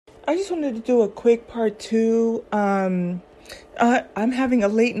I just wanted to do a quick part two. I'm having a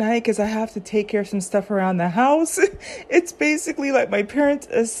late night because I have to take care of some stuff around the house. It's basically like my parents'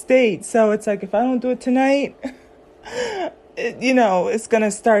 estate. So it's like if I don't do it tonight, it's going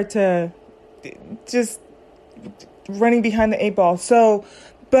to start to just running behind the eight ball. So,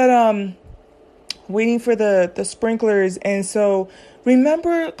 but waiting for the sprinklers. And so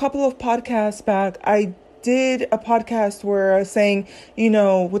remember a couple of podcasts back, I did a podcast where I was saying,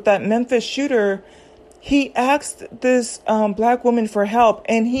 with that Memphis shooter, he asked this black woman for help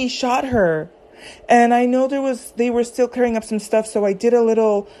and he shot her. And I know they were still clearing up some stuff. So I did a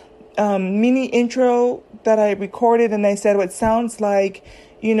little mini intro that I recorded, and I said, well, it sounds like,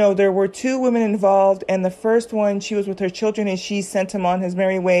 there were two women involved, and the first one, she was with her children and she sent him on his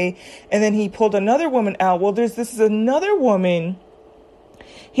merry way. And then he pulled another woman out. Well, this is another woman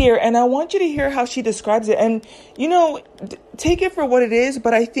here, and I want you to hear how she describes it. And, take it for what it is,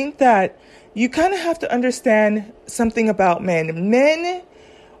 but I think that you kind of have to understand something about men. Men,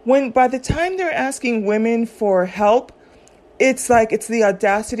 by the time they're asking women for help, it's like it's the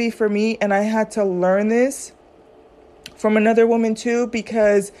audacity for me, and I had to learn this from another woman too,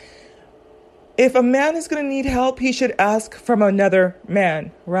 because if a man is going to need help, he should ask from another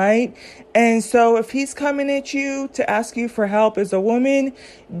man, right? And so if he's coming at you to ask you for help as a woman,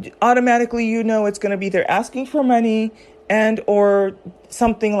 automatically it's going to be they're asking for money and or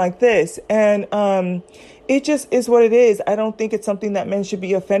something like this. And it just is what it is. I don't think it's something that men should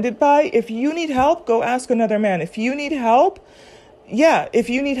be offended by. If you need help, go ask another man. If you need help,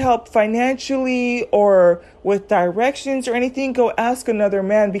 financially or with directions or anything, go ask another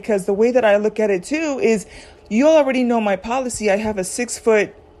man. Because the way that I look at it too is, you already know my policy. I have a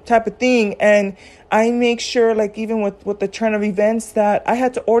 6-foot type of thing. And I make sure, like even with the turn of events, that I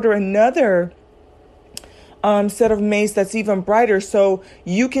had to order another set of mace that's even brighter. So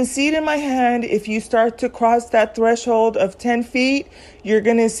you can see it in my hand. If you start to cross that threshold of 10 feet, you're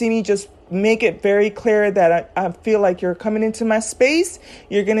going to see me just make it very clear that I feel like you're coming into my space.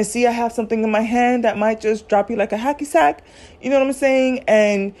 You're going to see I have something in my hand that might just drop you like a hacky sack. You know what I'm saying?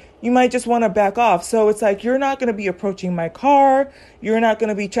 And you might just want to back off. So it's like, you're not going to be approaching my car. You're not going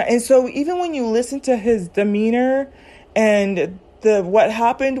to be trying. And so even when you listen to his demeanor and what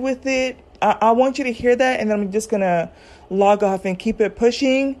happened with it, I want you to hear that, and then I'm just going to log off and keep it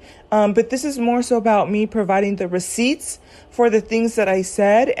pushing. But this is more so about me providing the receipts for the things that I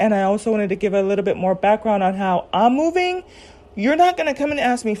said. And I also wanted to give a little bit more background on how I'm moving. You're not going to come and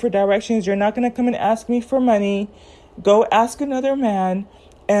ask me for directions. You're not going to come and ask me for money. Go ask another man.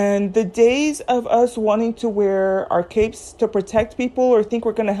 And the days of us wanting to wear our capes to protect people or think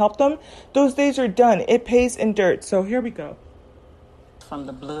we're going to help them, those days are done. It pays in dirt. So here we go. From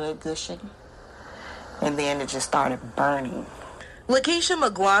the blood gushing, and then it just started burning. Lakeisha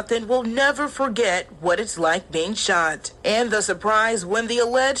McLaughlin will never forget what it's like being shot, and the surprise when the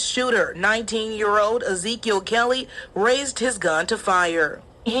alleged shooter, 19-year-old Ezekiel Kelly, raised his gun to fire.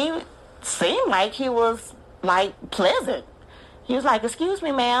 He seemed like he was pleasant. He was like, "Excuse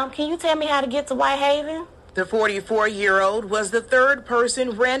me, ma'am, can you tell me how to get to Whitehaven?" The 44-year-old was the third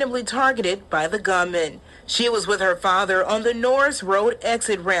person randomly targeted by the gunman. She was with her father on the Norris Road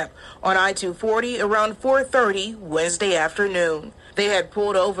exit ramp on I-240 around 4:30 Wednesday afternoon. They had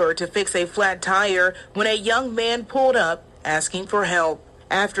pulled over to fix a flat tire when a young man pulled up asking for help.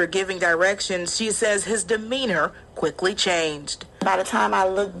 After giving directions, she says his demeanor quickly changed. By the time I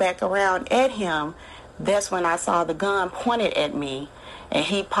looked back around at him, that's when I saw the gun pointed at me, and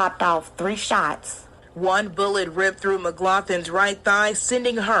he popped off 3 shots. One bullet ripped through McLaughlin's right thigh,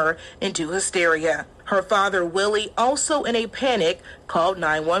 sending her into hysteria. Her father, Willie, also in a panic, called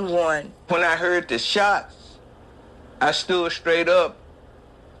 911. When I heard the shots, I stood straight up.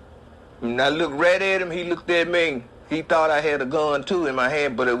 And I looked right at him, he looked at me. He thought I had a gun too in my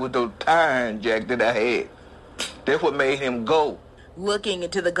hand, but it was the tire jack that I had. That's what made him go. Looking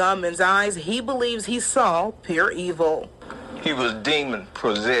into the gunman's eyes, he believes he saw pure evil. He was demon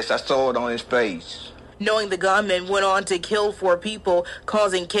possessed. I saw it on his face. Knowing the gunman went on to kill 4 people,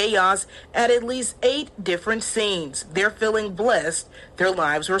 causing chaos at least 8 different scenes. They're feeling blessed their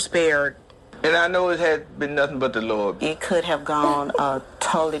lives were spared. And I know it had been nothing but the Lord. It could have gone a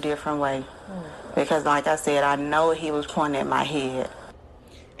totally different way. Because like I said, I know he was pointing at my head.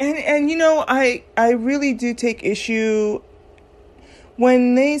 And I really do take issue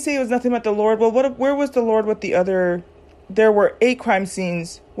when they say it was nothing but the Lord. Well, where was the Lord with the other? There were 8 crime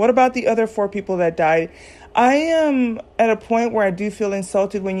scenes. What about the other 4 people that died? I am at a point where I do feel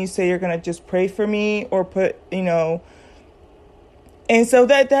insulted when you say you're going to just pray for me or put, And so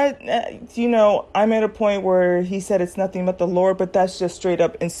I'm at a point where he said it's nothing but the Lord, but that's just straight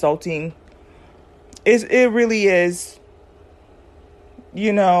up insulting. It really is.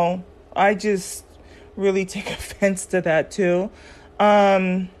 I just really take offense to that too.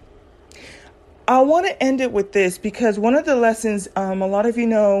 I want to end it with this because one of the lessons, a lot of you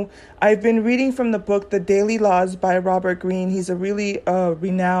know, I've been reading from the book The Daily Laws by Robert Greene. He's a really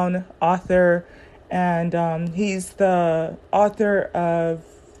renowned author, and he's the author of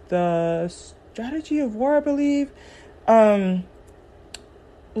The Strategy of War, I believe.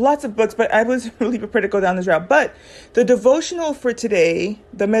 Lots of books, but I was really prepared to go down this route. But the devotional for today,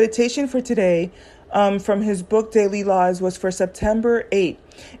 the meditation for today, from his book Daily Laws was for September 8th.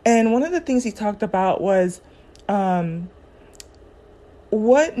 And one of the things he talked about was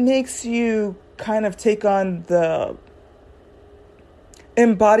what makes you kind of take on the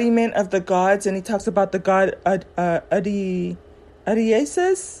embodiment of the gods. And he talks about the god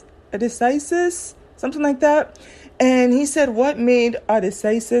Odysseus, something like that. And he said what made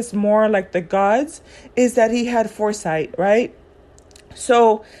Odysseus more like the gods is that he had foresight, right?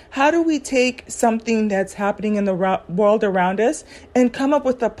 So how do we take something that's happening in the world around us and come up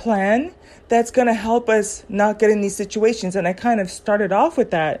with a plan that's going to help us not get in these situations? And I kind of started off with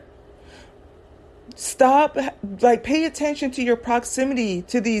that. Pay attention to your proximity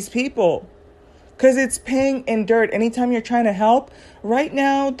to these people, because it's paying in dirt. Anytime you're trying to help, right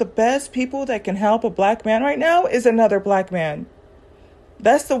now, the best people that can help a black man right now is another black man.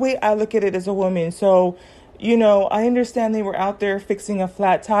 That's the way I look at it as a woman. So, I understand they were out there fixing a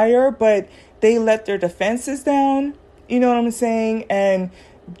flat tire, but they let their defenses down. You know what I'm saying? And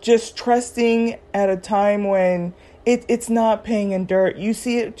just trusting at a time when it's not paying in dirt. You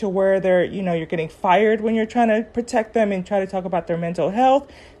see it to where you're getting fired when you're trying to protect them and try to talk about their mental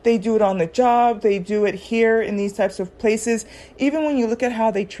health. They do it on the job. They do it here in these types of places. Even when you look at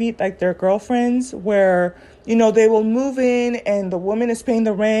how they treat their girlfriends, where, they will move in and the woman is paying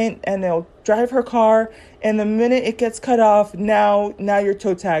the rent and they'll drive her car. And the minute it gets cut off, now you're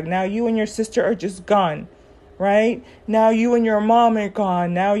toe tagged. Now you and your sister are just gone. Right? Now you and your mom are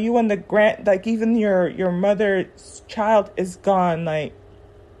gone. Now you and even your mother's child is gone.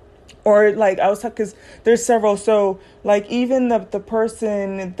 Because there's several. So even the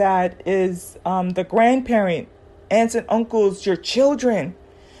person that is the grandparent, aunts and uncles, your children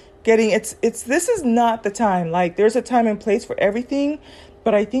this is not the time. There's a time and place for everything.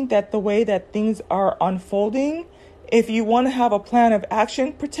 But I think that the way that things are unfolding, if you want to have a plan of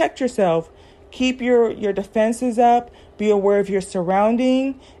action, protect yourself. Keep your defenses up, be aware of your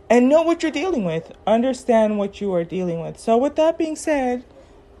surrounding, and know what you're dealing with. Understand what you are dealing with. So with that being said,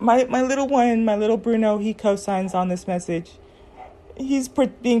 my little Bruno, he co-signs on this message. He's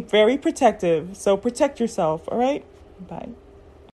being very protective. So protect yourself, all right? Bye.